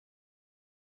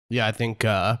Yeah, I think,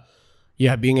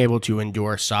 yeah, being able to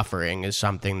endure suffering is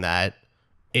something that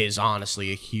is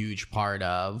honestly a huge part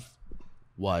of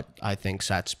what I think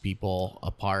sets people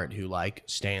apart who like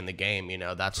stay in the game. You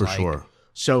know, that's For like sure.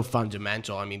 so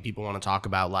fundamental. I mean, people want to talk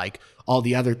about like all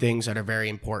the other things that are very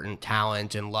important,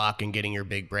 talent and luck and getting your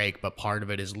big break, but part of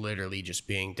it is literally just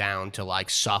being down to like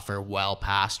suffer well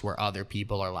past where other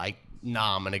people are like,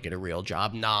 nah, I'm gonna get a real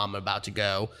job, nah, I'm about to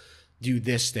go do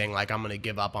this thing, like I'm gonna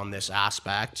give up on this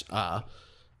aspect.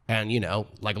 And you know,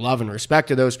 like love and respect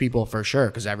to those people for sure,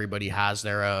 because everybody has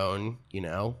their own, you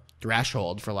know,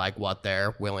 threshold for like what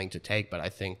they're willing to take. But I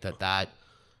think that that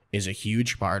is a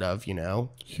huge part of, you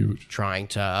know, Huge. trying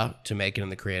to make it in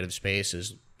the creative space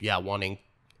is, yeah, wanting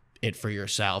it for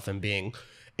yourself and being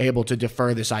able to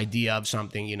defer this idea of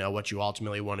something, you know, what you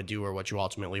ultimately want to do or what you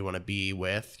ultimately want to be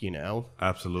with, you know,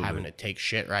 Absolutely. having to take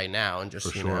shit right now and just,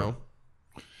 For you sure. know.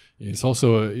 It's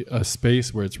also a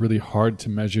space where it's really hard to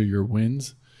measure your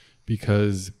wins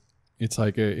because it's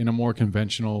like in a more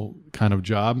conventional kind of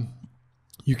job,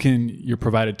 you're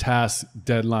provided tasks,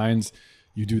 deadlines,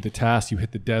 you do the task, you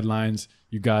hit the deadlines,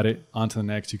 you got it, on to the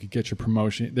next, you could get your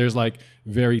promotion. There's like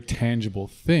very tangible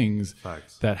things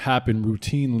Facts. that happen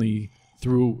routinely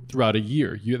throughout a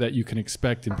year that you can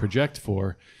expect and project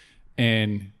for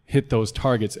and hit those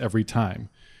targets every time.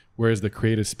 Whereas the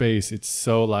creative space, it's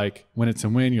so like when it's a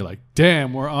win, you're like,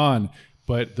 damn, we're on.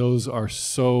 But those are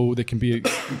they can be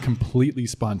completely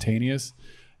spontaneous.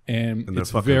 And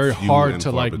it's fucking very few hard and to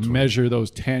far like between. measure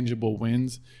those tangible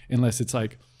wins unless it's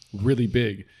like really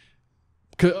big.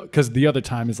 Because the other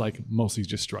time is like mostly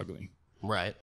just struggling. Right.